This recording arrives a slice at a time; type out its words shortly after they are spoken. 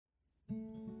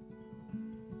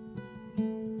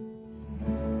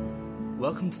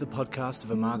Welcome to the podcast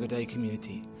of Imago Dei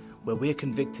Community, where we are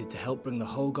convicted to help bring the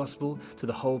whole gospel to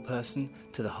the whole person,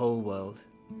 to the whole world.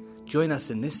 Join us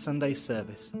in this Sunday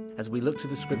service as we look to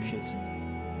the scriptures,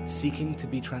 seeking to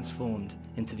be transformed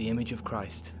into the image of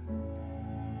Christ.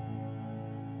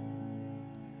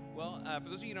 For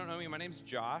those of you who don't know me, my name's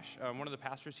Josh. I'm one of the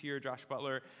pastors here, Josh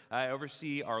Butler. I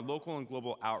oversee our local and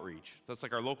global outreach. That's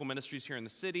like our local ministries here in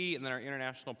the city and then our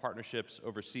international partnerships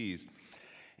overseas.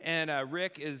 And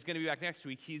Rick is going to be back next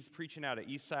week. He's preaching out at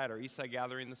Eastside, our Eastside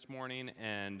gathering this morning,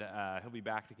 and he'll be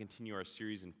back to continue our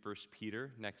series in 1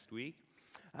 Peter next week.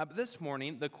 But this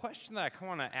morning, the question that I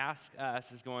kind of want to ask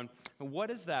us is going,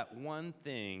 what is that one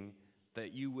thing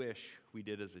that you wish we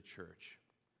did as a church?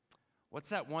 What's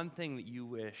that one thing that you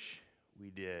wish we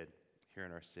did here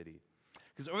in our city?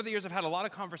 Because over the years, I've had a lot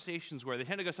of conversations where they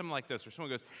tend to go something like this, where someone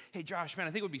goes, hey, Josh, man,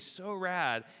 I think it would be so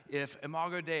rad if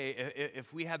Imago Dei,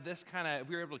 if we had this kind of, if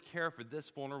we were able to care for this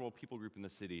vulnerable people group in the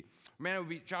city. Man, it would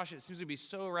be, Josh, it seems to be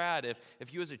so rad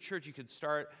if you as a church, you could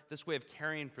start this way of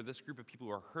caring for this group of people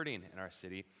who are hurting in our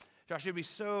city. Josh, it'd be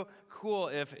so cool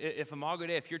if Imago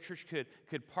Dei, if your church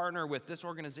could partner with this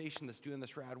organization that's doing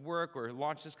this rad work or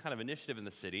launch this kind of initiative in the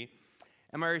city.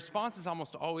 And my response is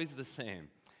almost always the same.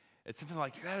 It's something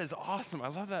like, that is awesome. I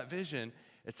love that vision.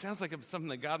 It sounds like it's something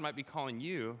that God might be calling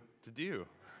you to do.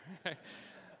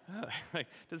 Like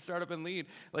to start up and lead.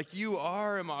 Like you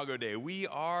are Imago Dei. We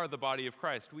are the body of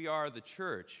Christ. We are the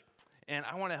church. And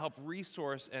I want to help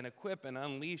resource and equip and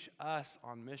unleash us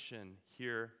on mission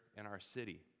here in our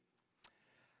city.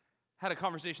 Had a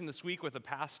conversation this week with a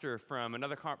pastor from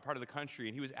another part of the country,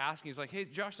 and he was asking, he's like, hey,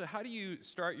 Josh, so how do you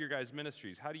start your guys'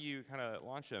 ministries? How do you kind of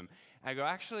launch them? And I go,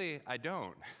 actually, I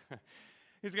don't.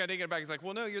 He's kind of taking it back. He's like,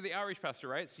 well, no, you're the outreach pastor,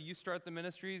 right? So you start the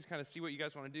ministries, kind of see what you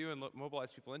guys want to do and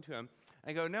mobilize people into them.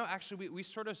 I go, no, actually, we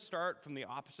sort of start from the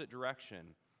opposite direction.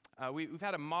 We've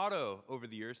had a motto over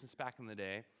the years, since back in the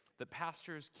day, that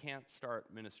pastors can't start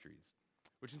ministries,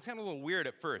 which can sound a little weird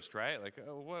at first, right? Like,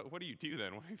 oh, what do you do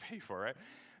then? What do you pay for, right?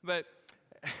 But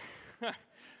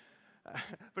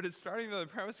it's starting with the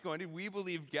premise going, we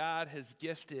believe God has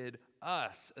gifted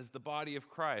us as the body of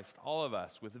Christ, all of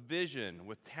us, with vision,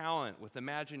 with talent, with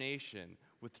imagination,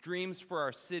 with dreams for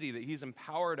our city, that he's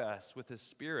empowered us with his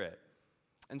Spirit.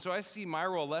 And so I see my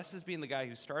role less as being the guy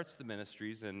who starts the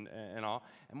ministries and all,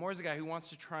 and more as the guy who wants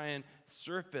to try and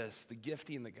surface the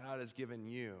gifting that God has given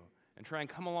you, and try and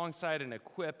come alongside and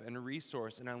equip and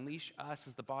resource and unleash us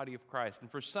as the body of Christ.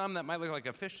 And for some, that might look like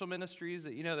official ministries,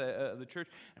 that the church.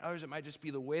 And others, it might just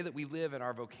be the way that we live in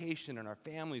our vocation, in our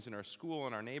families, in our school,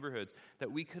 in our neighborhoods,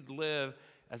 that we could live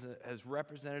as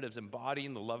representatives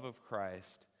embodying the love of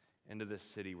Christ into this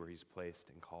city where he's placed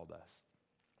and called us.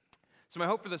 So my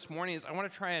hope for this morning is I want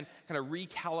to try and kind of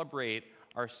recalibrate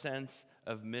our sense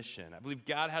of mission. I believe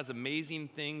God has amazing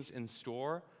things in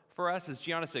store for us. As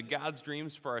Gianna said, God's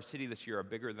dreams for our city this year are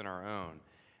bigger than our own.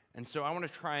 And so I want to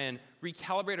try and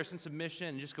recalibrate our sense of mission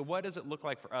and just go, what does it look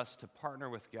like for us to partner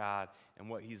with God and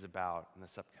what he's about in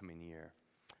this upcoming year?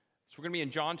 So we're going to be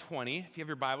in John 20. If you have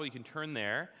your Bible, you can turn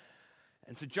there.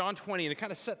 And so John 20, and to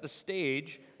kind of set the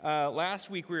stage, last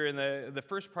week we were in the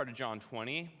first part of John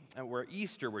 20, where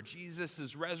Easter, where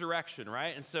Jesus' resurrection,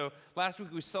 right? And so last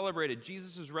week we celebrated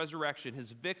Jesus' resurrection,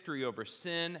 his victory over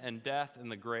sin and death and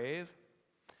the grave.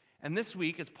 And this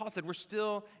week, as Paul said, we're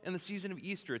still in the season of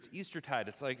Easter. It's Eastertide.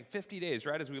 It's like 50 days,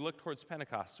 right, as we look towards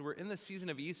Pentecost. So we're in the season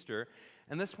of Easter.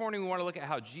 And this morning, we want to look at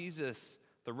how Jesus,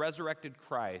 the resurrected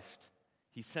Christ,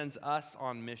 he sends us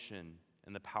on mission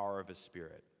in the power of his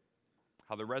Spirit.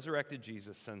 How the resurrected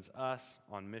Jesus sends us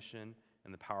on mission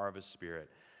in the power of his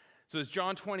Spirit. So as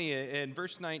John 20, in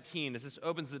verse 19, as this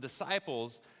opens, the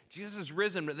disciples, Jesus is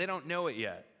risen, but they don't know it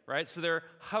yet. Right? So they're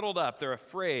huddled up, they're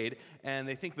afraid, and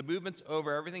they think the movement's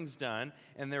over, everything's done,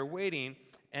 and they're waiting.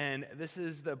 And this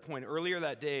is the point. Earlier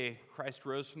that day, Christ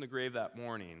rose from the grave that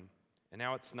morning, and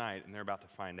now it's night, and they're about to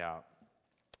find out.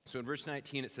 So in verse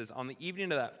 19, it says, on the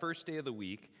evening of that first day of the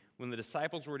week, when the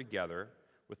disciples were together,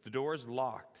 with the doors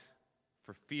locked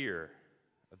for fear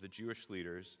of the Jewish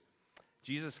leaders,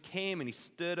 Jesus came and he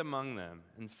stood among them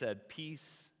and said,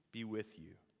 peace be with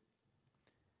you.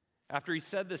 After he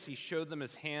said this, he showed them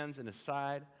his hands and his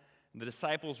side, and the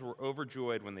disciples were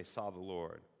overjoyed when they saw the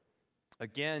Lord.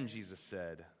 Again, Jesus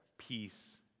said,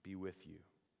 peace be with you.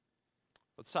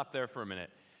 Let's stop there for a minute.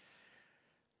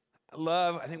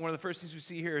 I think one of the first things we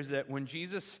see here is that when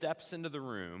Jesus steps into the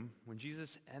room, when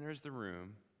Jesus enters the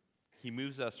room, he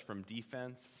moves us from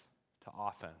defense to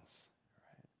offense.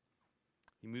 Right?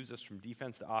 He moves us from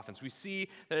defense to offense. We see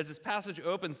that as this passage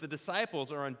opens, the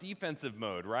disciples are on defensive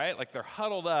mode, right? Like they're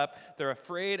huddled up. They're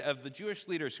afraid of the Jewish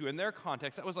leaders who, in their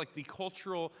context, that was like the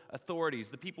cultural authorities,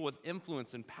 the people with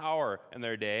influence and power in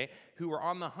their day who were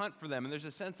on the hunt for them. And there's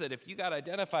a sense that if you got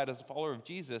identified as a follower of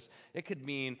Jesus, it could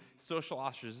mean social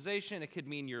ostracization. It could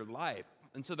mean your life.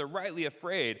 And so they're rightly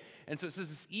afraid. And so it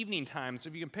says it's evening time. So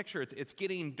if you can picture, it's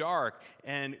getting dark,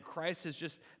 and Christ has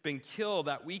just been killed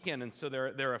that weekend. And so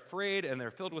they're afraid, and they're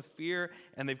filled with fear,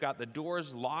 and they've got the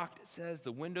doors locked, it says,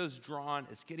 the windows drawn.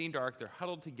 It's getting dark. They're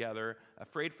huddled together,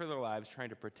 afraid for their lives, trying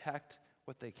to protect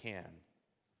what they can.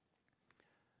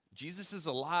 Jesus is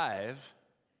alive.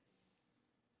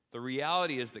 The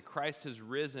reality is that Christ has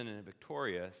risen and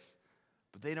victorious,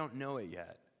 but they don't know it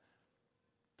yet.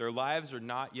 Their lives are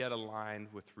not yet aligned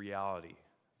with reality,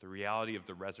 the reality of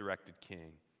the resurrected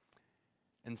King.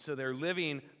 And so they're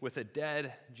living with a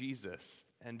dead Jesus.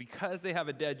 And because they have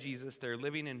a dead Jesus, they're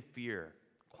living in fear,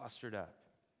 clustered up.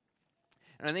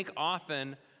 And I think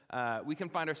often we can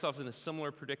find ourselves in a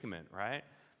similar predicament, right?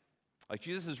 Like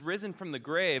Jesus has risen from the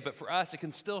grave, but for us, it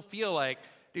can still feel like,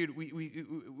 dude,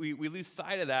 we lose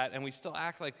sight of that, and we still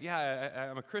act like, yeah,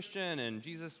 I'm a Christian, and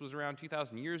Jesus was around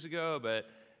 2,000 years ago, but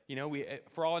we,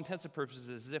 for all intents and purposes,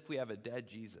 it's as if we have a dead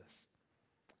Jesus.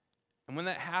 And when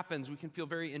that happens, we can feel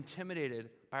very intimidated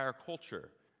by our culture,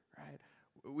 right?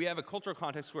 We have a cultural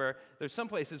context where there's some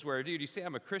places where, dude, you say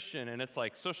I'm a Christian, and it's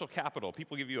like social capital.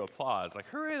 People give you applause, like,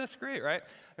 hooray, that's great, right?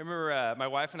 I remember my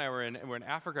wife and I were in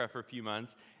Africa for a few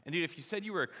months, and dude, if you said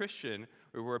you were a Christian,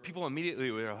 where people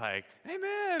immediately were like, hey,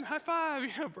 man, high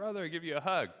five, brother, give you a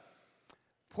hug.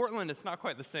 Portland, it's not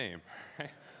quite the same, right?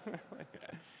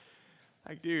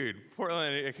 Like, dude,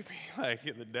 Portland, it could be like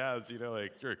the dads,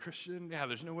 like, you're a Christian? Yeah,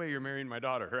 there's no way you're marrying my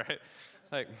daughter, right?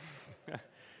 Like,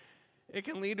 it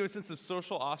can lead to a sense of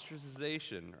social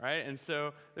ostracization, right? And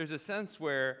so there's a sense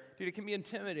where, dude, it can be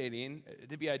intimidating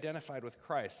to be identified with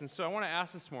Christ. And so I want to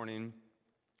ask this morning,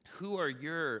 who are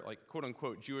your, like,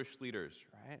 quote-unquote Jewish leaders,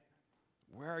 right?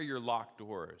 Where are your locked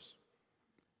doors?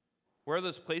 Where are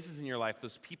those places in your life,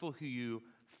 those people who you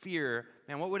fear,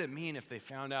 man, what would it mean if they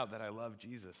found out that I love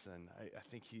Jesus and I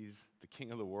think he's the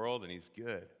king of the world and he's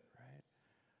good, right?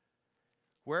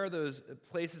 Where are those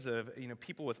places of,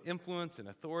 people with influence and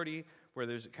authority where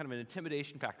there's kind of an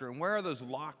intimidation factor? And where are those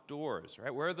locked doors,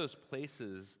 right? Where are those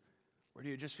places where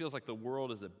it just feels like the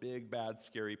world is a big, bad,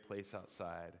 scary place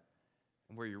outside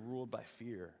and where you're ruled by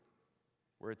fear,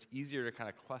 where it's easier to kind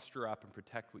of cluster up and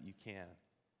protect what you can?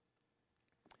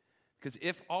 Because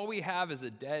if all we have is a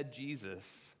dead Jesus,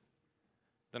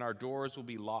 then our doors will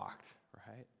be locked,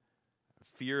 right?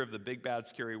 Fear of the big, bad,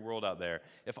 scary world out there.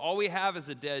 If all we have is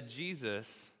a dead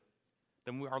Jesus,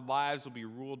 then our lives will be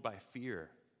ruled by fear,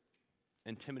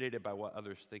 intimidated by what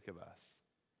others think of us.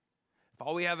 If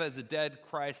all we have is a dead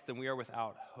Christ, then we are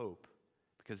without hope,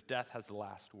 because death has the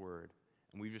last word,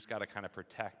 and we've just got to kind of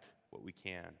protect what we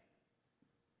can.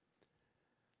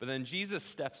 But then Jesus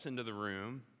steps into the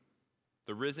room,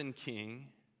 the risen King,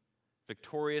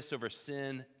 victorious over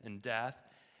sin and death,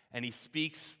 and he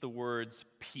speaks the words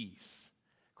peace.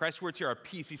 Christ's words here are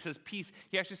peace. He says peace.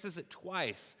 He actually says it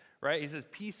twice, right? He says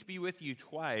peace be with you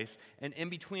twice, and in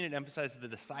between it emphasizes the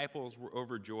disciples were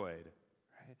overjoyed.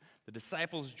 Right? The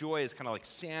disciples' joy is kind of like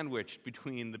sandwiched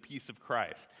between the peace of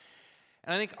Christ.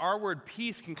 And I think our word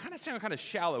peace can kind of sound kind of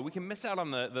shallow. We can miss out on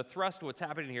the thrust of what's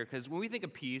happening here, because when we think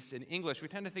of peace in English, we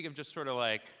tend to think of just sort of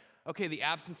like, okay, the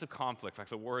absence of conflict, like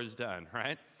the war is done,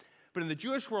 right? But in the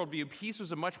Jewish worldview, peace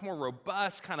was a much more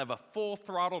robust, kind of a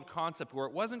full-throttled concept where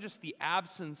it wasn't just the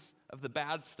absence of the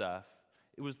bad stuff,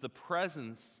 it was the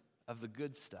presence of the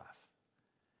good stuff.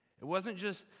 It wasn't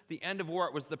just the end of war,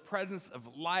 it was the presence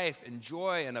of life and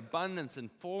joy and abundance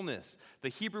and fullness. The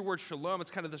Hebrew word shalom, it's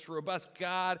kind of this robust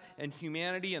God and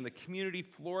humanity and the community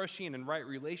flourishing in right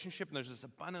relationship, and there's this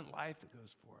abundant life that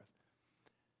goes forth.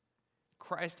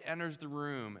 Christ enters the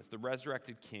room as the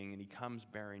resurrected King, and he comes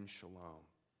bearing shalom.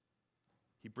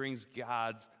 He brings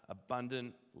God's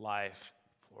abundant life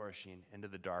flourishing into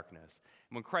the darkness.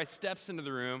 And when Christ steps into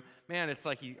the room, man, it's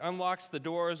like he unlocks the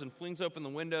doors and flings open the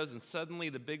windows, and suddenly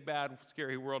the big, bad,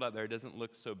 scary world out there doesn't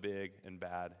look so big and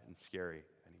bad and scary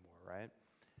anymore, right?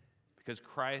 Because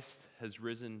Christ has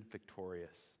risen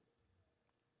victorious.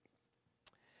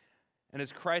 And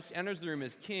as Christ enters the room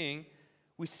as King,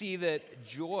 we see that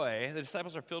joy, the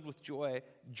disciples are filled with joy.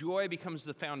 Joy becomes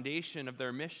the foundation of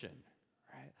their mission,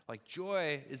 right? Like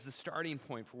joy is the starting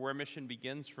point for where mission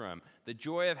begins from. The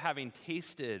joy of having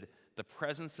tasted the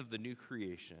presence of the new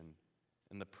creation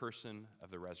in the person of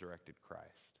the resurrected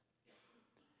Christ.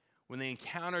 When they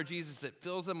encounter Jesus, it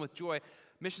fills them with joy.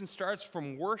 Mission starts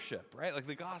from worship, right? Like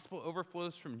the gospel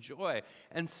overflows from joy.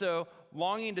 And so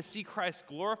longing to see Christ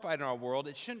glorified in our world,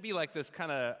 it shouldn't be like this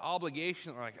kind of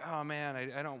obligation. We're like, oh man,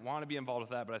 I don't want to be involved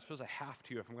with that, but I suppose I have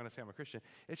to if I'm going to say I'm a Christian.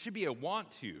 It should be a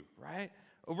want to, right?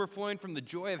 Overflowing from the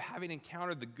joy of having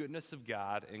encountered the goodness of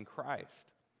God in Christ.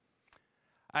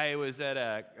 I was at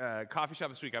a coffee shop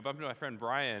this week. I bumped into my friend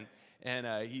Brian,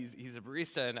 and he's a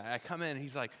barista, and I come in, and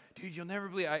he's like, dude, you'll never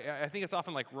believe, I think it's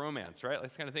often like romance, right? Like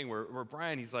this kind of thing where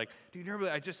Brian, he's like, dude, you never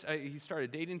believe, he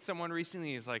started dating someone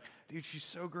recently, he's like, dude, she's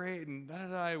so great, and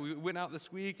da-da-da, we went out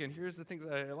this week, and here's the things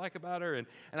I like about her, and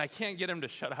I can't get him to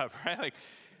shut up, right? Like,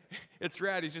 it's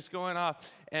rad, he's just going off,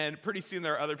 and pretty soon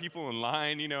there are other people in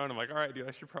line, and I'm like, all right, dude,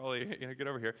 I should probably, get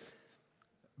over here.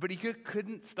 But he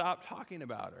couldn't stop talking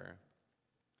about her.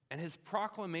 And his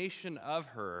proclamation of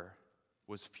her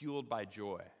was fueled by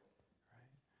joy.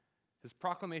 Right? His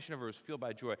proclamation of her was fueled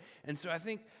by joy. And so I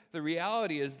think the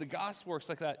reality is the gospel works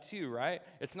like that too, right?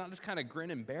 It's not this kind of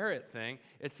grin and bear it thing.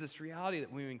 It's this reality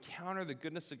that when we encounter the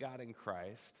goodness of God in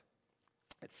Christ,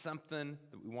 it's something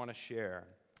that we want to share.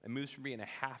 It moves from being a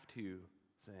have to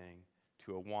thing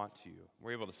to a want to.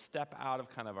 We're able to step out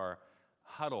of kind of our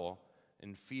huddle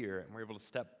and fear, and we're able to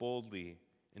step boldly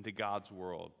into God's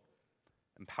world,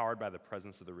 empowered by the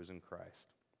presence of the risen Christ.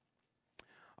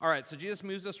 All right, so Jesus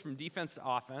moves us from defense to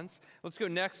offense. Let's go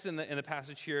next in the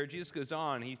passage here. Jesus goes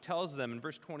on. He tells them in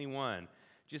verse 21,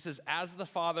 Jesus says, as the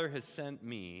Father has sent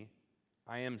me,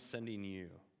 I am sending you.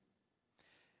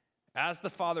 As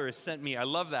the Father has sent me. I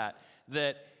love that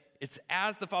it's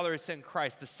as the Father has sent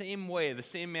Christ, the same way, the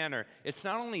same manner. It's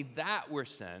not only that we're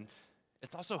sent,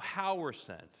 it's also how we're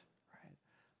sent. Right?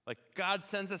 Like God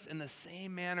sends us in the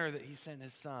same manner that he sent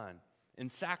his Son. In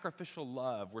sacrificial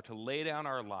love, we're to lay down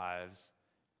our lives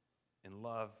in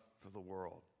love for the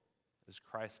world, as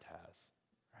Christ has,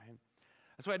 right?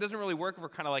 That's why it doesn't really work if we're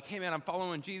kind of like, hey man, I'm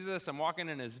following Jesus, I'm walking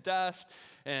in his dust,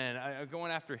 and I'm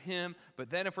going after him.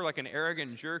 But then if we're like an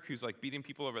arrogant jerk who's like beating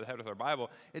people over the head with our Bible,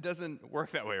 it doesn't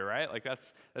work that way, right? Like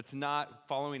that's not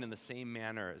following in the same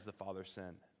manner as the Father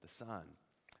sent the Son.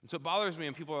 And so it bothers me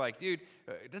when people are like, dude,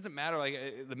 it doesn't matter,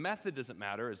 like the method doesn't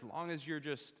matter as long as you're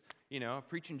just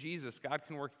preaching Jesus, God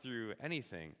can work through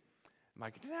anything. I'm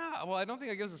like, no, well, I don't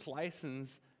think it gives us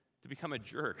license to become a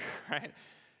jerk, right?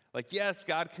 Like, yes,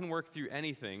 God can work through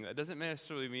anything. That doesn't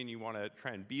necessarily mean you want to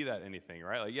try and be that anything,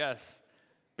 right? Like, yes,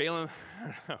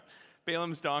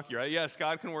 Balaam's donkey, right? Yes,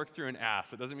 God can work through an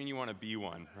ass. It doesn't mean you want to be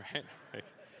one, right? Like,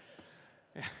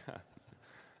 yeah.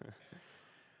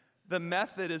 The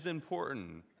method is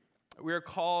important. We are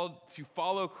called to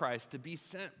follow Christ, to be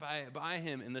sent by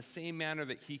him in the same manner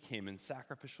that he came, in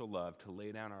sacrificial love, to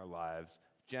lay down our lives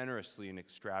generously and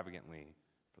extravagantly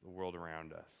for the world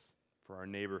around us, for our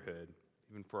neighborhood,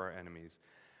 even for our enemies.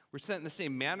 We're sent in the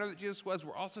same manner that Jesus was.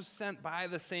 We're also sent by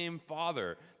the same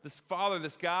Father, this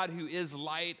God who is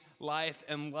light, life,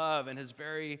 and love, and his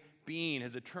very being,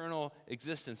 his eternal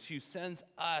existence, who sends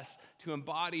us to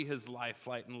embody his life,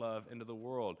 light, and love into the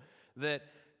world.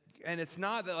 And it's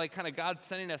not that like kind of God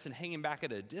sending us and hanging back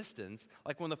at a distance.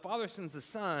 Like when the Father sends the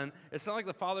Son, it's not like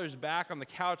the Father's back on the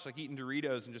couch like eating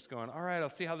Doritos and just going, all right, I'll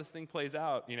see how this thing plays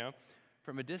out,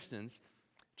 from a distance.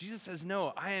 Jesus says,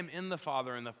 no, I am in the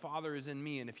Father and the Father is in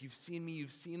me. And if you've seen me,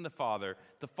 you've seen the Father.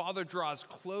 The Father draws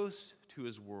close to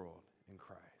his world in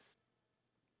Christ.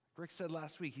 Rick said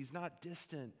last week, he's not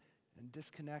distant and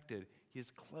disconnected. He is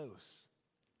close.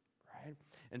 Right?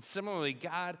 And similarly,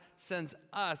 God sends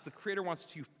us, the Creator wants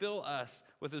to fill us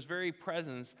with his very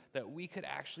presence that we could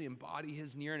actually embody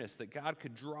his nearness, that God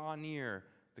could draw near,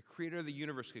 the Creator of the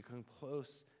universe could come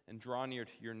close and draw near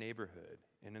to your neighborhood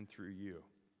in and through you.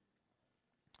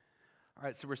 All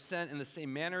right, so we're sent in the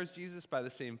same manner as Jesus, by the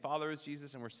same Father as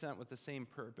Jesus, and we're sent with the same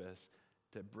purpose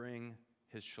to bring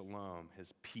his shalom,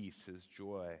 his peace, his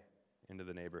joy into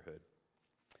the neighborhood.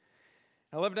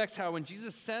 I love next how when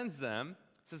Jesus sends them,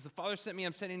 says, the Father sent me,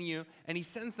 I'm sending you, and he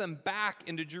sends them back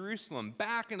into Jerusalem,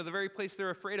 back into the very place they're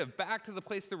afraid of, back to the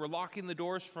place they were locking the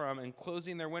doors from and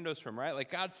closing their windows from, right?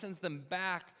 Like God sends them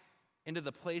back into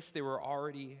the place they were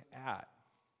already at.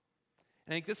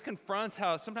 And I think this confronts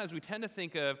how sometimes we tend to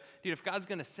think of, dude, if God's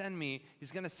going to send me,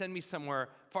 he's going to send me somewhere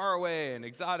far away and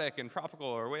exotic and tropical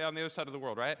or way on the other side of the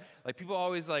world, right? Like people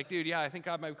always like, dude, yeah, I think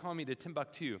God might call me to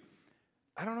Timbuktu.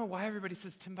 I don't know why everybody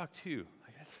says Timbuktu.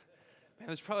 Like man,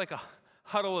 there's probably like a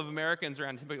huddle of Americans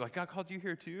around Timbuktu, like, God called you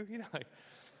here too?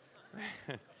 And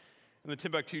the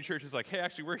Timbuktu church is like, hey,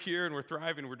 actually, we're here and we're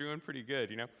thriving, we're doing pretty good,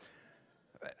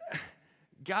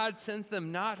 God sends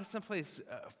them not to someplace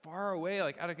far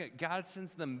away, God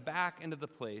sends them back into the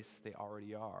place they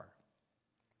already are.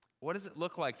 What does it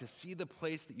look like to see the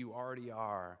place that you already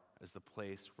are as the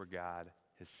place where God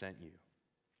has sent you?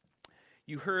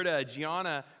 You heard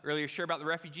Gianna earlier share about the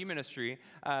refugee ministry.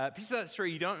 A piece of that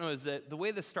story you don't know is that the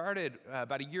way this started,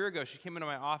 about a year ago, she came into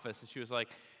my office and she was like,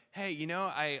 hey,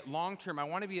 I want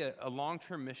to be a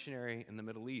long-term missionary in the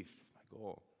Middle East. It's my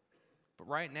goal. But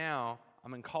right now,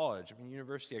 I'm in college. I'm in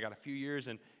university. I got a few years,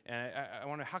 and I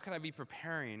wonder, how can I be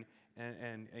preparing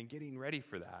and getting ready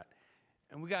for that?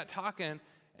 And we got talking,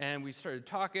 and we started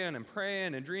talking and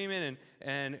praying and dreaming,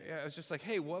 and I was just like,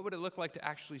 hey, what would it look like to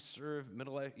actually serve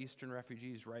Middle Eastern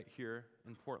refugees right here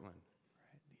in Portland?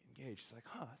 Right? Engage. She's like,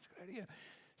 that's a good idea.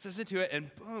 Says into it, and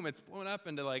boom, it's blown up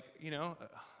into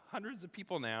hundreds of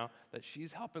people now that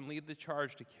she's helping lead the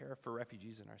charge to care for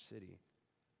refugees in our city.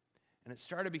 And it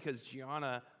started because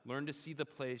Gianna learned to see the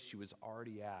place she was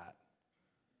already at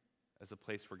as a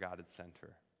place where God had sent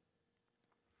her.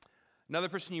 Another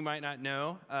person you might not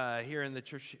know here in the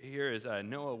church here is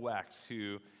Noah Wex,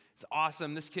 who is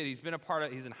awesome. This kid, he's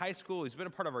in high school, he's been a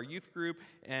part of our youth group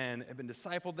and have been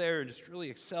discipled there and just really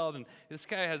excelled. And this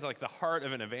guy has the heart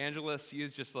of an evangelist. He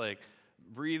is just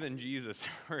breathing Jesus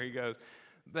where he goes.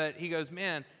 But he goes,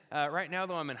 man, right now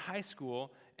though I'm in high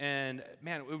school, and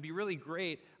man, it would be really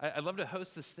great. I'd love to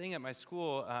host this thing at my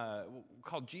school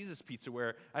called Jesus Pizza,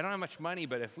 where I don't have much money,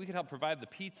 but if we could help provide the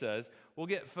pizzas, we'll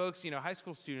get folks, high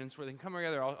school students, where they can come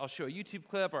together. I'll show a YouTube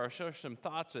clip, or I'll show some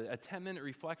thoughts, a 10-minute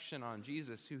reflection on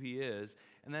Jesus, who he is,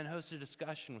 and then host a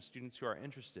discussion with students who are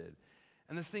interested.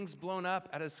 And this thing's blown up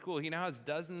at his school. He now has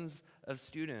dozens of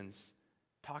students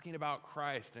talking about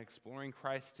Christ and exploring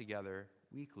Christ together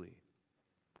weekly.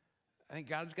 I think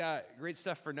God's got great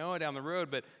stuff for Noah down the road,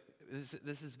 but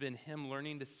this has been him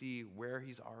learning to see where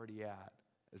he's already at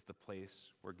as the place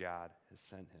where God has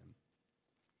sent him.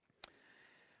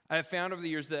 I have found over the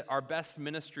years that our best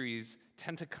ministries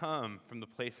tend to come from the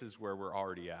places where we're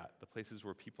already at, the places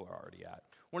where people are already at.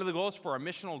 One of the goals for our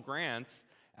missional grants,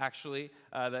 actually,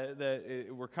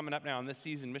 we're coming up now in this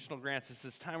season, missional grants, is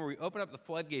this time where we open up the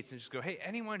floodgates and just go, hey,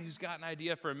 anyone who's got an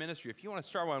idea for a ministry, if you want to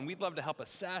start one, we'd love to help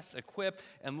assess, equip,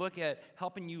 and look at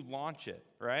helping you launch it,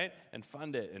 right? And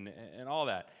fund it and all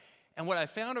that. And what I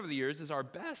found over the years is our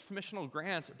best missional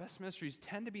grants, our best ministries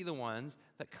tend to be the ones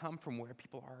that come from where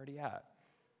people are already at.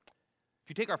 If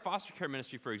you take our foster care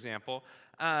ministry, for example,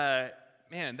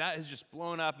 man, that has just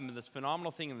blown up into this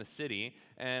phenomenal thing in the city,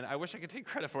 and I wish I could take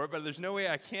credit for it, but there's no way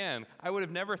I can. I would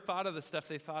have never thought of the stuff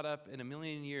they thought up in a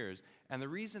million years, and the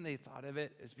reason they thought of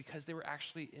it is because they were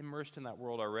actually immersed in that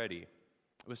world already.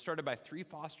 It was started by 3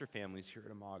 foster families here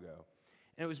at Imago,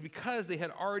 and it was because they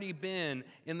had already been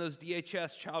in those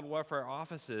DHS child welfare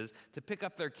offices to pick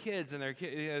up their kids, and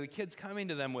the kids coming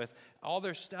to them with all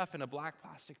their stuff in a black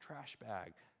plastic trash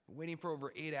bag, waiting for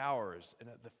over 8 hours, and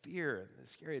the fear and the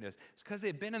scariness. It's because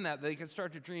they've been in that they could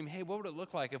start to dream, hey, what would it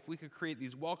look like if we could create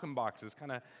these welcome boxes,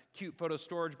 kind of cute photo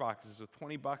storage boxes with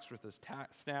 $20 worth of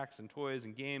snacks and toys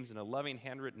and games and a loving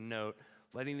handwritten note,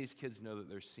 letting these kids know that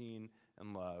they're seen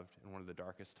and loved in one of the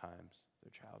darkest times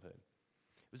of their childhood.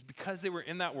 It was because they were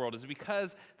in that world. It was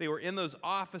because they were in those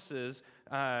offices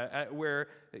where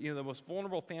the most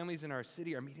vulnerable families in our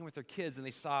city are meeting with their kids, and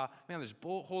they saw, man, there's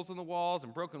bullet holes in the walls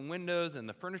and broken windows, and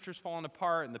the furniture's falling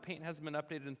apart, and the paint hasn't been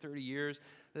updated in 30 years.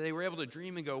 That they were able to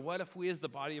dream and go, what if we as the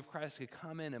body of Christ could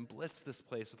come in and blitz this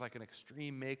place with an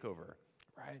extreme makeover,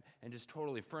 right? And just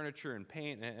totally furniture and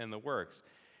paint and the works.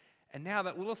 And now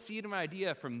that little seed of an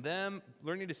idea from them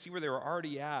learning to see where they were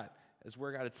already at as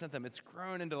where God had sent them, it's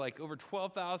grown into over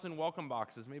 12,000 welcome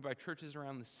boxes made by churches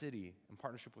around the city in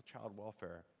partnership with Child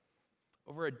Welfare.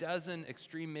 Over a dozen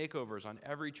extreme makeovers on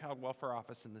every child welfare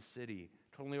office in the city,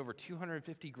 totaling over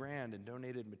 $250,000 in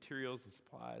donated materials and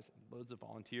supplies and loads of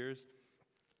volunteers.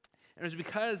 And it was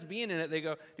because being in it, they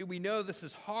go, dude, we know this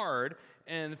is hard,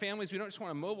 and the families, we don't just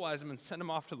want to mobilize them and send them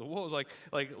off to the wolves.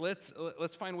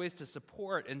 Let's find ways to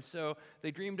support. And so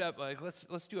they dreamed up,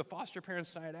 let's do a foster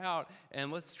parents' night out,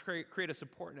 and let's create a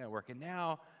support network. And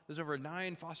now there's over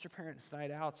 9 foster parents'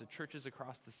 night outs at churches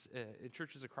across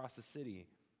the city,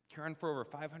 caring for over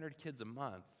 500 kids a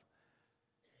month,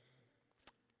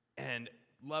 and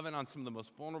loving on some of the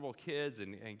most vulnerable kids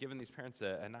and giving these parents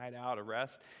a night out, a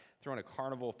rest, throwing a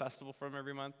carnival festival for them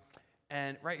every month.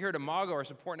 And right here at Imago, our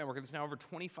support network, there's now over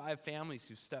 25 families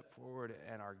who step forward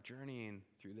and are journeying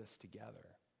through this together.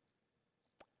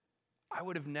 I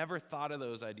would have never thought of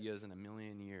those ideas in a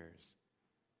million years.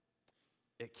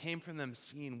 It came from them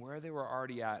seeing where they were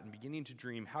already at and beginning to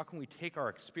dream, how can we take our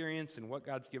experience and what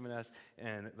God's given us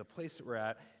and the place that we're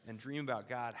at and dream about,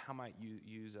 God, how might you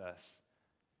use us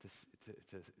to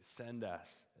send us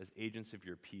as agents of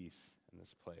your peace in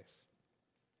this place?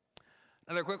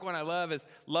 Another quick one I love is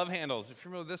love handles. If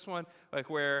you remember this one, like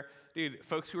where, dude,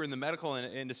 folks who are in the medical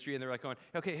industry and they're like going,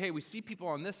 okay, hey, we see people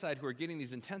on this side who are getting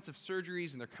these intensive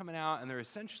surgeries and they're coming out and they're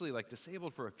essentially like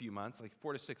disabled for a few months, like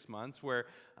 4 to 6 months, where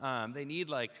they need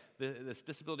like this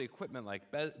disability equipment like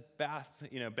bath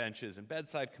benches and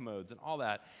bedside commodes and all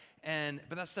that.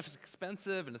 But that stuff is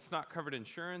expensive and it's not covered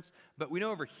insurance. But we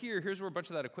know over here, here's where a bunch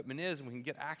of that equipment is, and we can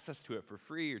get access to it for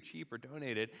free or cheap or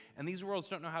donated. And these worlds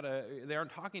don't know they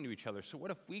aren't talking to each other. So what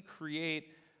if we create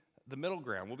the middle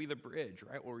ground? We'll be the bridge,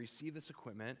 right? We'll receive this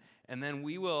equipment, and then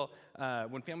we will,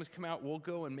 when families come out, we'll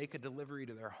go and make a delivery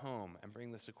to their home and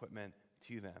bring this equipment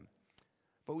to them.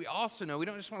 But we also know, we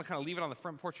don't just want to kind of leave it on the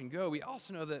front porch and go. We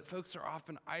also know that folks are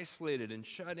often isolated and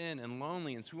shut in and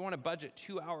lonely, and so we want to budget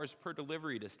 2 hours per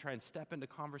delivery to try and step into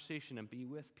conversation and be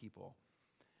with people.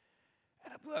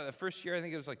 And the first year, I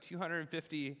think it was like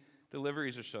 250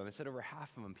 deliveries or so, and they said over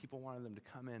half of them, people wanted them to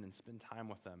come in and spend time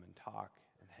with them and talk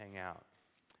and hang out.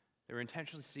 They were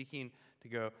intentionally seeking to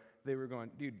go, they were going,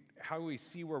 dude, how do we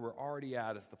see where we're already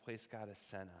at as the place God has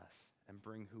sent us and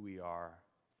bring who we are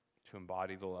to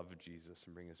embody the love of Jesus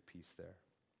and bring his peace there.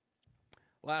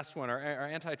 Last one, our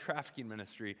anti-trafficking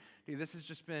ministry. Dude, this has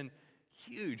just been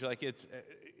huge. Like it's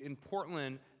in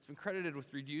Portland, it's been credited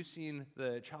with reducing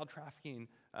the child trafficking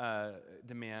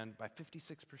demand by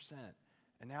 56%.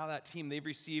 And now that team, they've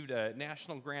received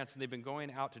national grants, and they've been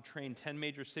going out to train 10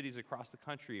 major cities across the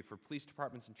country for police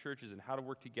departments and churches and how to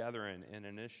work together in an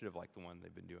initiative like the one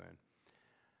they've been doing.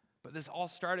 But this all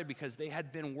started because they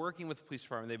had been working with the police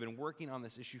department. They've been working on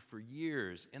this issue for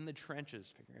years in the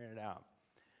trenches, figuring it out.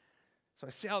 So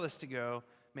I say all this to go,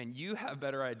 man, you have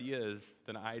better ideas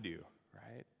than I do,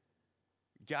 right?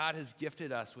 God has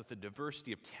gifted us with a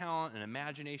diversity of talent and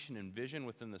imagination and vision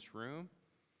within this room.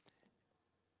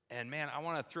 And man, I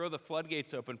want to throw the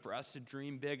floodgates open for us to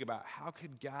dream big about how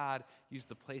could God use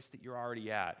the place that you're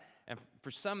already at. And for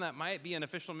some, that might be an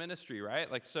official ministry, right?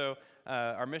 Like so,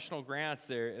 our missional grants,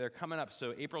 they're coming up.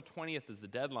 So April 20th is the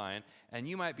deadline. And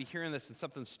you might be hearing this and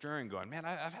something's stirring, going, man,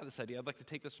 I've had this idea. I'd like to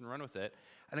take this and run with it.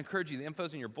 I'd encourage you, the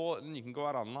info's in your bulletin. You can go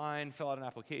out online, fill out an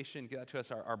application, get that to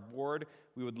us. Our board,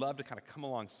 we would love to kind of come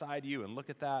alongside you and look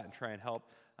at that and try and help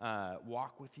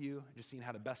walk with you, just seeing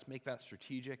how to best make that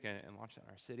strategic and launch that in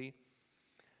our city.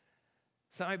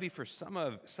 So that might be for some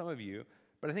of you,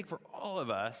 but I think for all of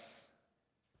us,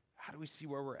 how do we see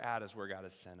where we're at as where God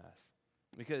has sent us?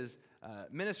 Because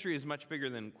ministry is much bigger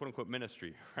than quote-unquote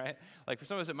ministry, right? Like for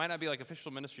some of us, it might not be like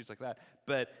official ministries like that,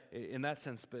 but in that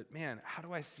sense, but man, how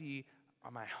do I see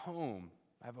my home,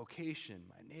 my vocation,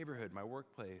 my neighborhood, my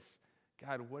workplace?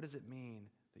 God, what does it mean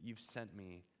that you've sent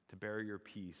me to bear your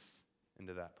peace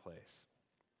into that place?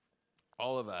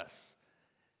 All of us,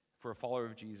 for a follower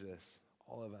of Jesus,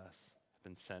 all of us have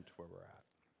been sent to where we're at.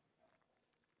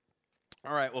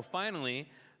 All right, well, finally,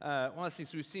 one of the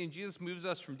things we've seen, Jesus moves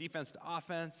us from defense to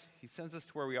offense. He sends us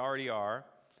to where we already are.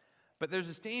 But there's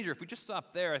this danger. If we just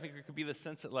stop there, I think there could be the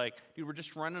sense that, like, dude, we're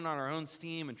just running on our own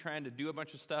steam and trying to do a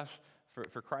bunch of stuff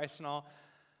for Christ and all.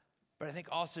 But I think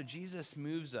also Jesus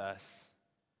moves us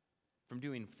from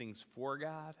doing things for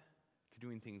God to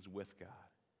doing things with God.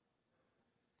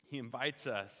 He invites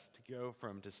us to go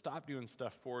to stop doing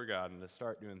stuff for God and to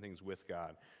start doing things with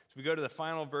God. So we go to the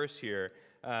final verse here,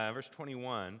 verse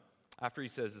 21. After he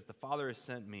says, as the Father has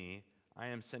sent me, I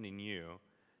am sending you.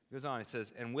 He goes on, he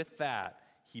says, and with that,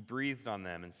 he breathed on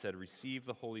them and said, receive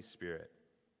the Holy Spirit.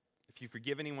 If you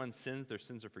forgive anyone's sins, their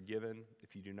sins are forgiven.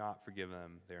 If you do not forgive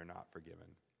them, they are not forgiven.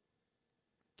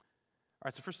 All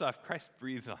right, so first off, Christ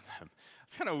breathes on them.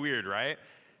 It's kind of weird, right?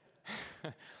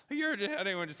 You ever had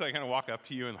anyone just like kind of walk up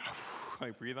to you and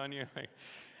like breathe on you? Like,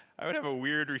 I would have a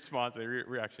weird response,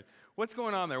 reaction. What's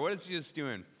going on there? What is Jesus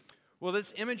doing? Well,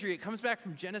 this imagery, it comes back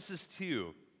from Genesis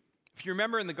 2. If you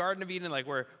remember in the Garden of Eden, like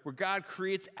where God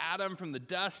creates Adam from the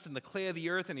dust and the clay of the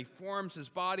earth, and he forms his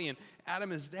body, and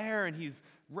Adam is there, and he's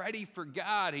ready for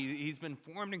God. He's been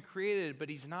formed and created, but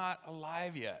he's not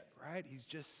alive yet, right? He's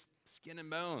just skin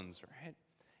and bones, right?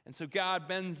 And so God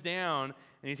bends down,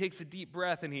 and he takes a deep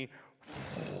breath, and he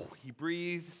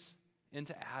breathes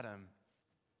into Adam.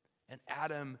 And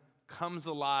Adam comes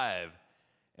alive,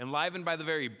 enlivened by the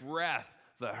very breath,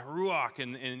 the ruach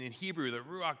in Hebrew, the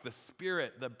ruach, the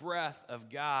spirit, the breath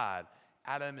of God.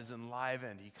 Adam is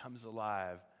enlivened. He comes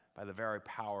alive by the very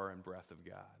power and breath of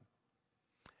God.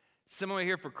 Similar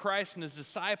here for Christ and his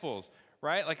disciples,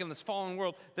 right? Like in this fallen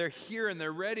world, they're here and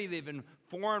they're ready. They've been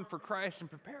formed for Christ and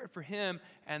prepared for him,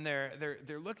 and they're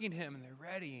looking to him and they're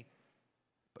ready.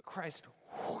 But Christ,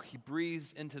 he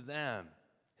breathes into them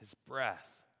his breath,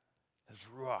 his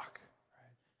ruach,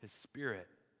 right? His spirit.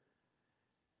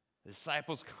 The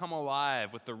disciples come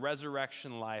alive with the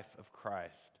resurrection life of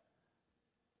Christ.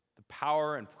 The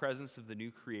power and presence of the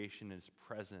new creation is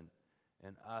present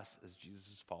in us as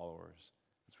Jesus' followers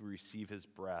as we receive his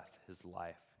breath, his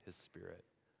life, his spirit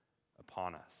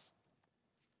upon us.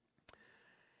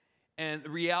 And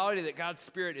the reality that God's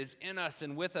Spirit is in us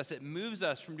and with us, it moves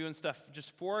us from doing stuff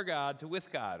just for God to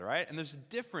with God, right? And there's a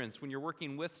difference when you're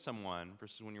working with someone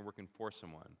versus when you're working for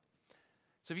someone.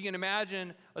 So if you can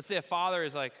imagine, let's say a father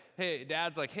is like, hey,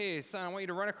 dad's like, hey, son, I want you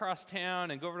to run across town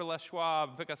and go over to Les Schwab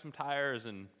and pick up some tires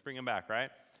and bring them back,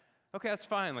 right? Okay, that's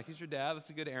fine. Like, he's your dad.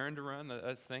 That's a good errand to run.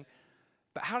 That's the thing.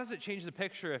 But how does it change the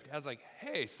picture if dad's like,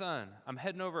 hey, son, I'm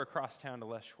heading over across town to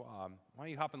Les Schwab. Why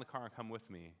don't you hop in the car and come with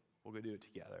me? We'll go do it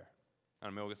together. I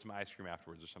don't know, maybe we'll get some ice cream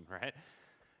afterwards or something, right?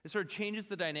 It sort of changes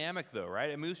the dynamic, though, right?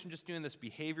 It moves from just doing this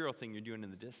behavioral thing you're doing in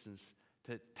the distance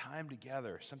to time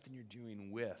together, something you're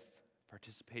doing with,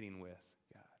 participating with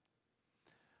God.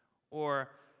 Or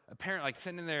a parent, like,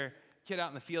 sending their kid out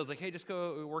in the fields, like, hey, just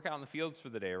go work out in the fields for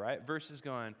the day, right? Versus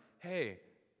going, hey,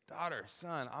 daughter,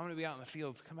 son, I'm going to be out in the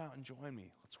fields. Come out and join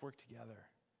me. Let's work together.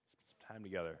 Let's spend some time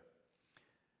together.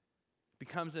 It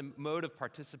becomes a mode of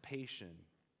participation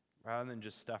rather than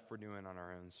just stuff we're doing on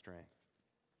our own strength.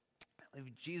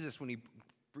 Jesus, when he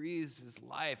breathes his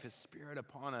life, his spirit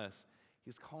upon us,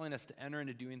 he's calling us to enter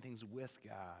into doing things with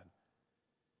God,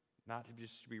 not to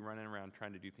just be running around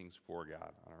trying to do things for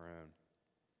God on our own.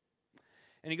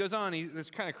 And he goes on, this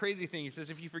kind of crazy thing. He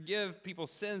says, if you forgive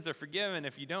people's sins, they're forgiven.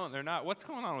 If you don't, they're not. What's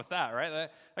going on with that, right?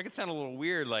 That could sound a little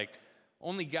weird, like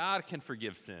only God can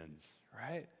forgive sins,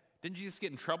 right? Didn't Jesus get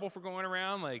in trouble for going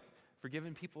around, like,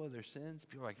 forgiving people of their sins?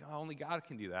 People are like, no, only God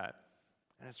can do that.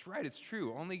 And it's right, it's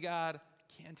true. Only God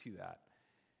can do that.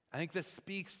 I think this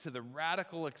speaks to the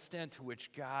radical extent to which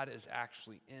God is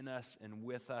actually in us and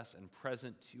with us and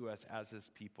present to us as his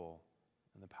people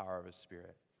in the power of his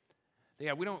Spirit.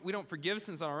 Yeah, we don't forgive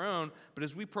sins on our own, but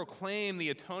as we proclaim the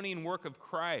atoning work of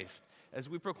Christ, as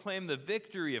we proclaim the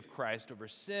victory of Christ over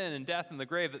sin and death and the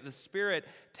grave, that the Spirit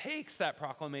takes that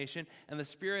proclamation and the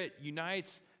Spirit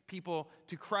unites people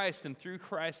to Christ and through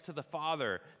Christ to the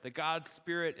Father, that God's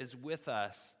Spirit is with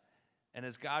us. And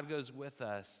as God goes with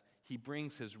us, he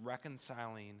brings his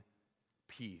reconciling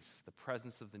peace, the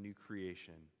presence of the new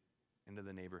creation, into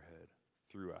the neighborhood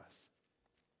through us.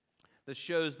 This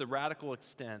shows the radical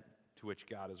extent to which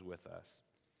God is with us.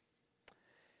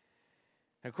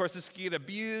 And of course, this can get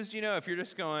abused, if you're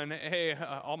just going, hey,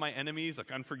 all my enemies,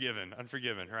 like unforgiven,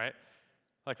 right?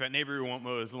 Like that neighbor who won't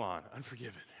mow his lawn,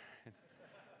 unforgiven.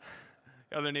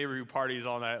 The other neighbor who parties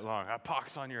all night long,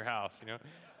 pox on your house,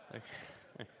 Like,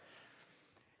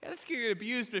 yeah, this can get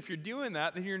abused, but if you're doing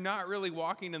that, then you're not really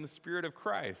walking in the Spirit of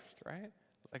Christ, right?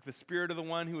 Like the Spirit of the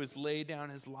one who has laid down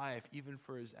his life even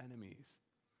for his enemies.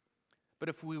 But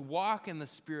if we walk in the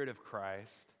Spirit of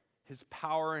Christ, his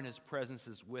power and his presence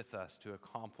is with us to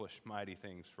accomplish mighty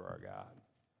things for our God.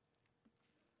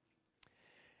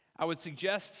 I would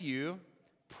suggest to you,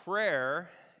 prayer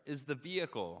is the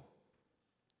vehicle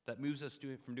that moves us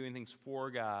from doing things for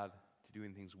God to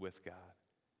doing things with God.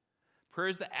 Prayer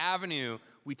is the avenue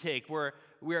we take where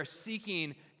we are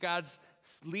seeking God's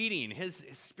leading, his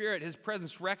Spirit, his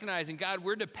presence, recognizing, God,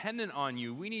 we're dependent on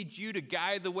you. We need you to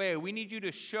guide the way. We need you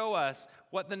to show us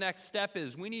what the next step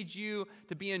is. We need you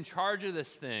to be in charge of this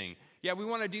thing. Yeah, we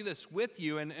want to do this with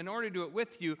you, and in order to do it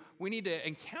with you, we need to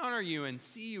encounter you and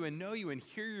see you and know you and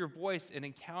hear your voice and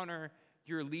encounter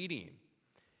your leading.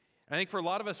 I think for a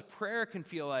lot of us, prayer can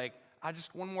feel like,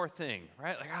 just one more thing,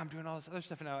 right? Like, I'm doing all this other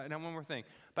stuff and now one more thing.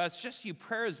 But it's just you.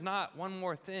 Prayer is not one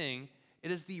more thing.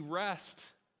 It is the rest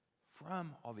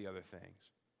from all the other things,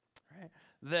 right?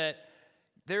 That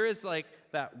there is like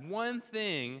that one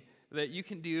thing that you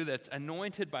can do that's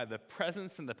anointed by the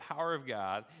presence and the power of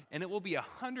God, and it will be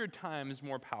 100 times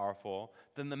more powerful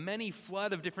than the many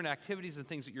flood of different activities and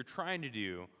things that you're trying to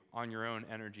do on your own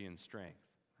energy and strength.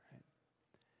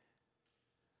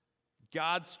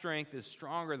 God's strength is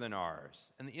stronger than ours.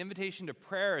 And the invitation to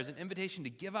prayer is an invitation to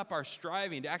give up our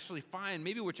striving, to actually find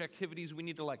maybe which activities we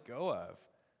need to let go of,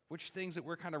 which things that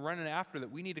we're kind of running after that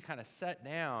we need to kind of set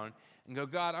down and go,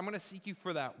 God, I'm going to seek you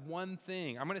for that one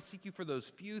thing. I'm going to seek you for those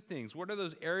few things. What are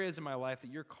those areas in my life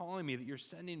that you're calling me, that you're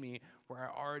sending me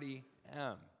where I already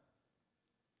am?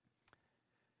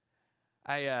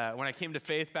 When I came to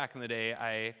faith back in the day,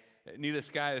 I knew this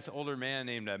guy, this older man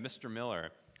named Mr.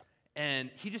 Miller. And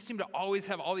he just seemed to always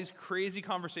have all these crazy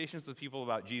conversations with people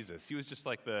about Jesus. He was just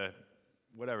like the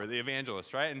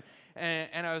evangelist, right?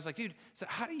 And I was like, dude, so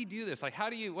how do you do this? Like,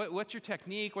 what's your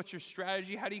technique? What's your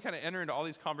strategy? How do you kind of enter into all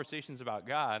these conversations about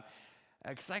God?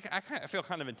 Because I feel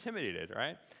kind of intimidated,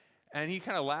 right? And he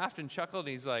kind of laughed and chuckled,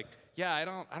 and he's like, yeah, I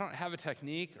don't have a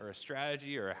technique or a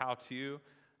strategy or a how-to.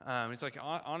 He's like,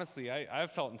 honestly,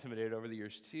 I've felt intimidated over the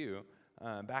years too,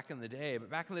 back in the day. But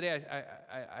back in the day,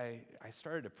 I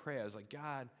started to pray. I was like,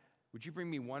 God, would you bring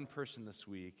me one person this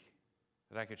week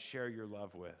that I could share your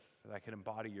love with, that I could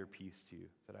embody your peace to,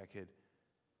 that I could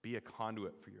be a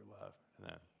conduit for your love to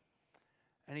them?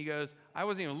 And he goes, I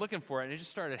wasn't even looking for it, and it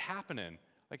just started happening.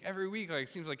 Like every week, like it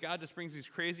seems like God just brings these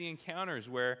crazy encounters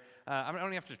where I don't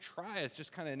even have to try. It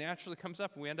just kind of naturally comes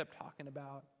up, and we end up talking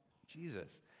about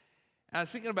Jesus. And I was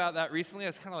thinking about that recently. I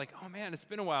was kind of like, oh man, it's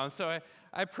been a while. And so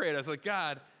I prayed. I was like,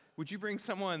 God, would you bring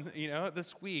someone,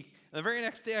 this week? And the very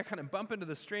next day, I kind of bump into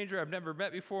the stranger I've never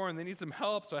met before, and they need some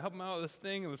help. So I help them out with this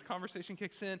thing, and this conversation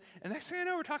kicks in. And next thing I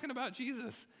know, we're talking about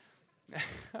Jesus.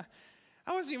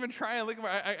 I wasn't even trying to look.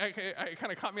 I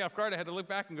kind of caught me off guard. I had to look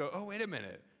back and go, oh, wait a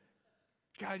minute.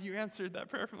 God, you answered that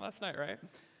prayer from last night, right?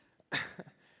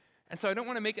 And so I don't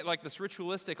want to make it like this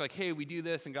ritualistic, like, hey, we do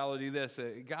this and God will do this.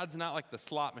 God's not like the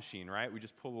slot machine, right? We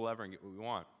just pull the lever and get what we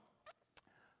want.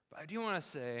 But I do want to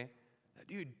say that,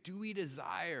 dude, do we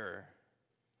desire,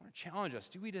 I want to challenge us,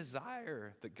 do we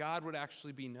desire that God would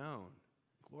actually be known,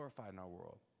 glorified in our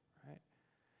world, right?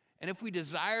 And if we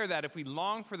desire that, if we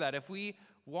long for that, if we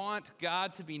want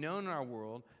God to be known in our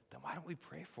world, then why don't we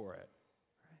pray for it?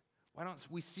 Why don't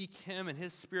we seek him and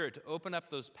his Spirit to open up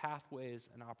those pathways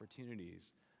and opportunities?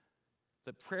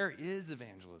 That prayer is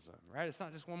evangelism, right? It's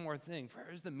not just one more thing.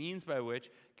 Prayer is the means by which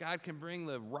God can bring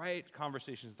the right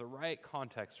conversations, the right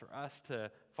context for us to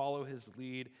follow his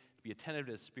lead, to be attentive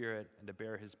to his Spirit, and to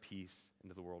bear his peace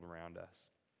into the world around us.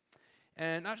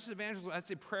 And not just evangelism, I'd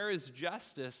say prayer is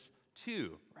justice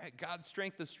too, right? God's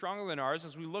strength is stronger than ours.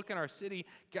 As we look in our city,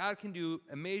 God can do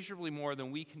immeasurably more than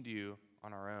we can do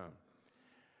on our own.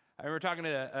 I remember talking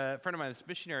to a friend of mine, this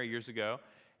missionary years ago,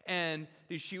 and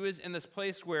she was in this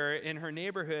place where in her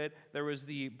neighborhood there was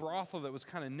the brothel that was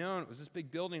kind of known. It was this big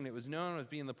building that was known as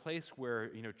being the place where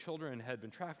children had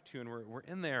been trafficked to and were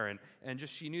in there, and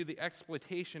just she knew the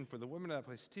exploitation for the women of that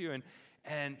place too,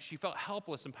 and she felt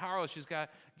helpless and powerless. She's got,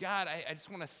 God, I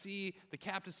just want to see the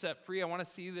captives set free. I want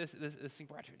to see this thing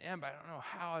brought to an end, but I don't know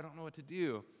how. I don't know what to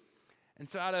do. And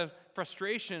so out of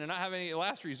frustration and not having any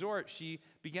last resort, she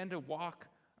began to walk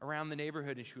around the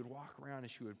neighborhood, and she would walk around and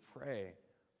she would pray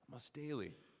almost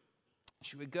daily.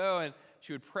 She would go and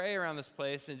she would pray around this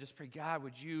place and just pray, God,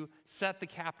 would you set the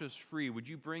captives free? Would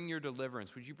you bring your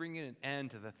deliverance? Would you bring an end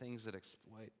to the things that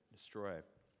exploit, destroy?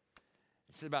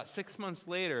 She said about 6 months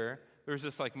later, there was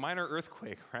this like minor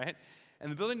earthquake, right?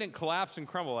 And the building didn't collapse and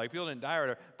crumble, like people didn't die or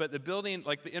whatever, but the building,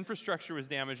 like the infrastructure was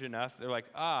damaged enough. They're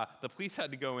like, the police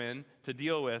had to go in to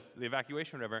deal with the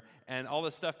evacuation or whatever, and all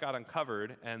this stuff got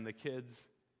uncovered, and the kids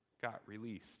got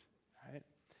released, right?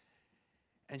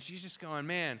 And she's just going,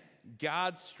 man,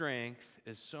 God's strength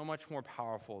is so much more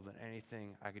powerful than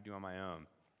anything I could do on my own.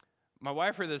 My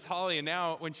wife heard this, Holly, and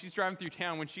now when she's driving through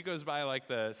town, when she goes by like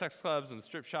the sex clubs and the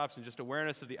strip shops and just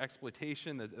awareness of the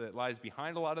exploitation that lies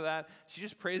behind a lot of that, she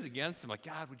just prays against him, like,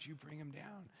 God, would you bring him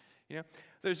down?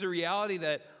 There's a reality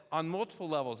that on multiple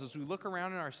levels, as we look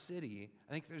around in our city,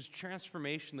 I think there's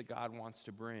transformation that God wants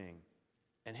to bring.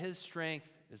 And his strength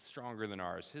is stronger than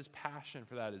ours. His passion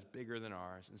for that is bigger than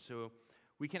ours. And so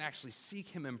we can actually seek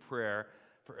him in prayer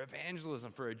for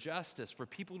evangelism, for a justice, for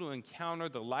people to encounter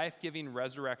the life-giving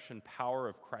resurrection power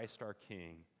of Christ our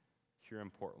King here in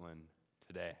Portland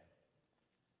today.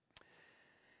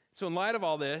 So in light of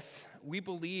all this, we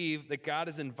believe that God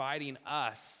is inviting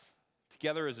us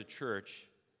together as a church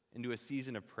into a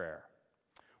season of prayer.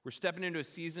 We're stepping into a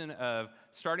season of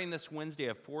starting this Wednesday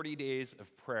of 40 days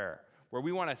of prayer, where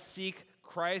we want to seek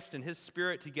Christ and his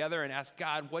Spirit together and ask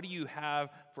God, what do you have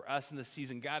for us in this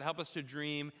season? God, help us to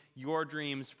dream your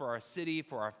dreams for our city,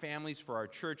 for our families, for our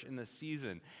church in this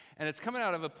season. And it's coming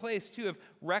out of a place, too, of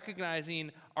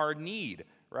recognizing our need,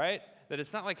 right? That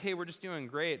it's not like, hey, we're just doing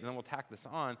great, and then we'll tack this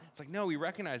on. It's like, no, we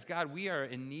recognize, God, we are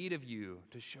in need of you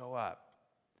to show up.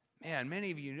 Man, many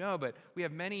of you know, but we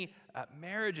have many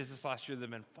marriages this last year that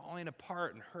have been falling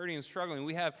apart and hurting and struggling.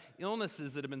 We have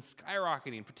illnesses that have been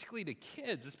skyrocketing, particularly to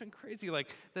kids. It's been crazy, like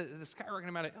the skyrocketing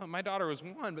amount of, my daughter was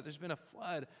one, but there's been a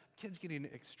flood, kids getting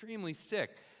extremely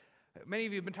sick. Many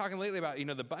of you have been talking lately about,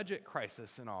 the budget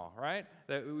crisis and all, right?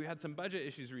 That we had some budget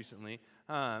issues recently,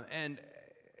 and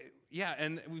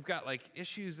we've got like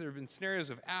issues that have been scenarios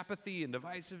of apathy and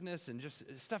divisiveness and just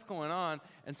stuff going on.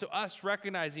 And so us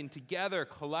recognizing together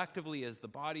collectively as the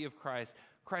body of Christ,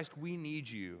 we need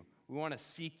you. We want to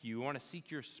seek you. We want to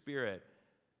seek your Spirit,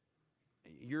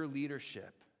 your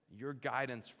leadership, your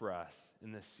guidance for us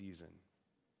in this season.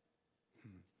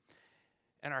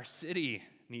 And our city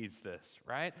needs this,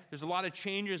 right? There's a lot of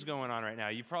changes going on right now.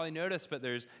 You've probably noticed, but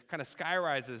there's kind of sky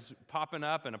rises popping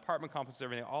up and apartment complexes,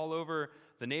 everything all over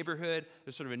the neighborhood.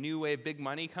 There's sort of a new wave, big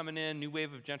money coming in, new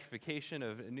wave of gentrification,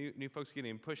 of new folks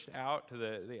getting pushed out to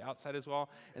the outside as well.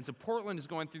 And so Portland is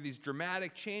going through these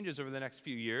dramatic changes over the next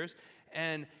few years.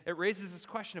 And it raises this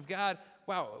question of, God,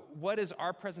 wow, what does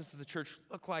our presence as the church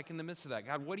look like in the midst of that?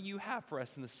 God, what do you have for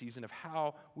us in the season of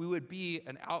how we would be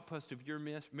an outpost of your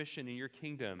mission and your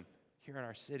kingdom here in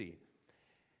our city?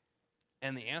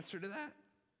 And the answer to that,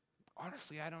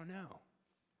 honestly, I don't know.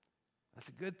 That's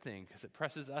a good thing because it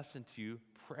presses us into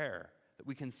prayer, that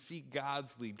we can seek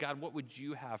God's lead. God, what would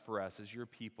you have for us as your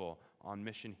people on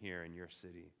mission here in your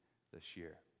city this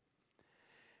year?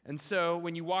 And so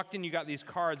when you walked in, you got these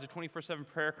cards, the 24/7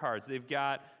 prayer cards. They've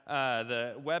got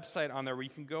the website on there where you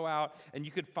can go out and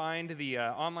you could find the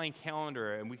online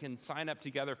calendar, and we can sign up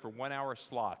together for 1-hour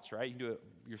slots, right? You can do it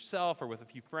yourself or with a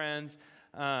few friends.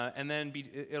 And then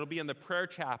it'll be in the prayer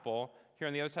chapel here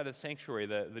on the other side of the sanctuary.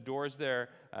 The doors there,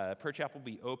 prayer chapel will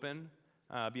be open,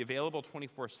 be available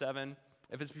 24/7.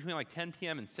 If it's between like 10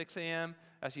 p.m. and 6 a.m.,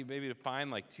 ask you maybe to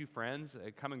find like 2 friends,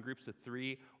 come in groups of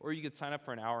 3, or you could sign up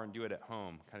for an hour and do it at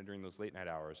home, kind of during those late night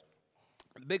hours.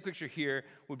 The big picture here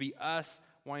would be us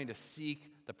wanting to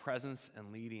seek the presence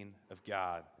and leading of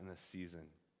God in this season.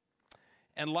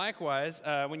 And likewise,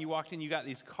 when you walked in, you got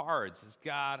these cards. It's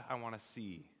God, I want to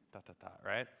see, ...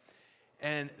 right?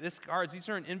 And these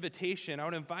are an invitation. I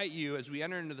would invite you as we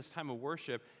enter into this time of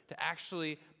worship to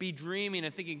actually be dreaming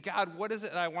and thinking, God, what is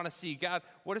it that I want to see? God,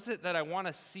 what is it that I want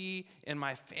to see in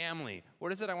my family?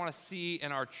 What is it I want to see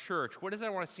in our church? What is it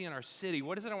I want to see in our city?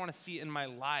 What is it I want to see in my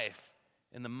life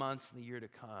in the months and the year to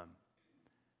come?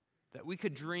 That we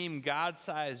could dream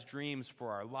God-sized dreams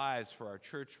for our lives, for our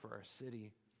church, for our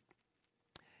city.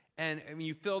 And when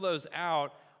you fill those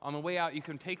out, on the way out, you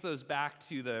can take those back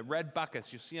to the red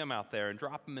buckets. You'll see them out there and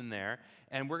drop them in there.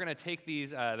 And we're going to take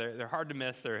these. They're hard to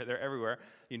miss. They're everywhere.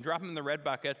 You can drop them in the red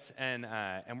buckets, and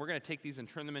we're going to take these and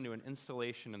turn them into an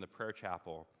installation in the prayer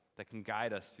chapel that can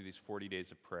guide us through these 40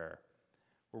 days of prayer.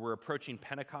 Where we're approaching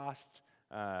Pentecost,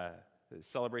 that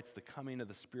celebrates the coming of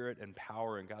the Spirit and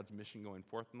power and God's mission going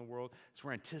forth in the world. So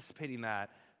we're anticipating that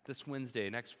this Wednesday,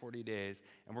 next 40 days,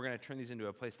 and we're going to turn these into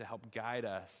a place to help guide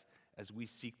us as we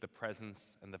seek the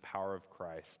presence and the power of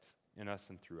Christ in us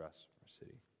and through us, our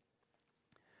city.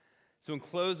 So in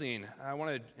closing, I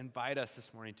want to invite us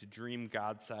this morning to dream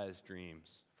God-sized dreams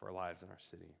for our lives in our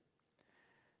city.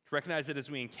 To recognize that as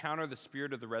we encounter the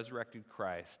Spirit of the resurrected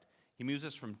Christ, he moves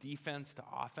us from defense to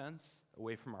offense,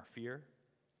 away from our fear.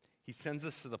 He sends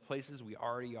us to the places we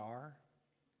already are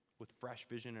with fresh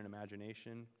vision and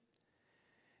imagination.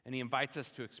 And he invites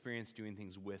us to experience doing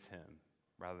things with him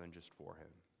rather than just for him.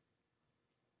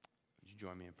 Would you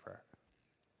join me in prayer?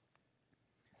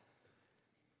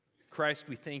 Christ,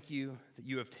 we thank you that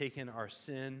you have taken our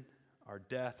sin, our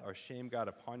death, our shame, God,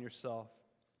 upon yourself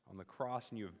on the cross,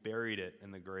 and you have buried it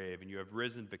in the grave, and you have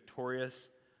risen victorious,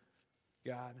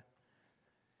 God.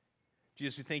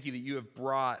 Jesus, we thank you that you have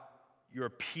brought your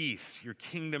peace, your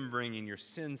kingdom-bringing, your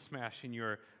sin-smashing,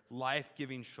 your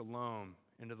life-giving shalom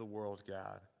into the world,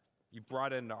 God. You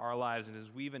brought it into our lives, and as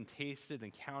we even tasted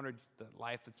and encountered the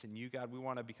life that's in you, God, we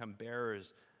want to become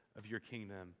bearers of your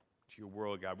kingdom to your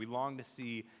world, God. We long to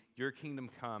see your kingdom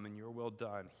come and your will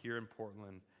done here in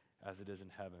Portland as it is in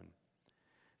heaven.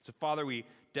 So, Father, we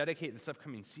dedicate this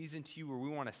upcoming season to you where we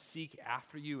want to seek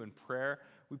after you in prayer.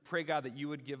 We pray, God, that you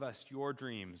would give us your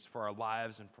dreams for our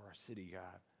lives and for our city,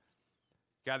 God.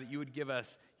 God, that you would give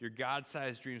us your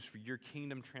God-sized dreams for your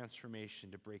kingdom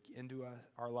transformation to break into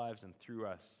our lives and through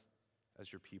us as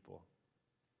your people.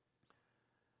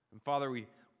 And Father, we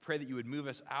pray that you would move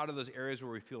us out of those areas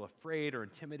where we feel afraid or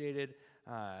intimidated,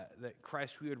 that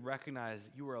Christ, we would recognize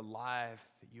that you are alive,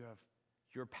 that you have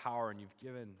your power and you've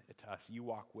given it to us. You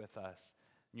walk with us,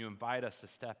 and you invite us to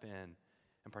step in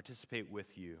and participate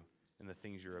with you in the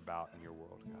things you're about in your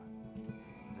world, God.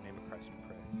 In the name of Christ we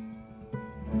pray.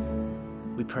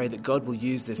 We pray that God will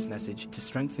use this message to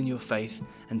strengthen your faith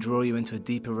and draw you into a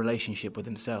deeper relationship with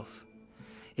himself.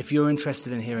 If you're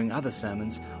interested in hearing other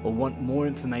sermons or want more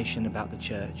information about the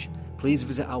church, please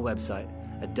visit our website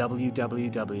at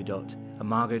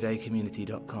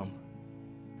www.imagodaycommunity.com.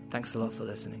 Thanks a lot for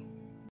listening.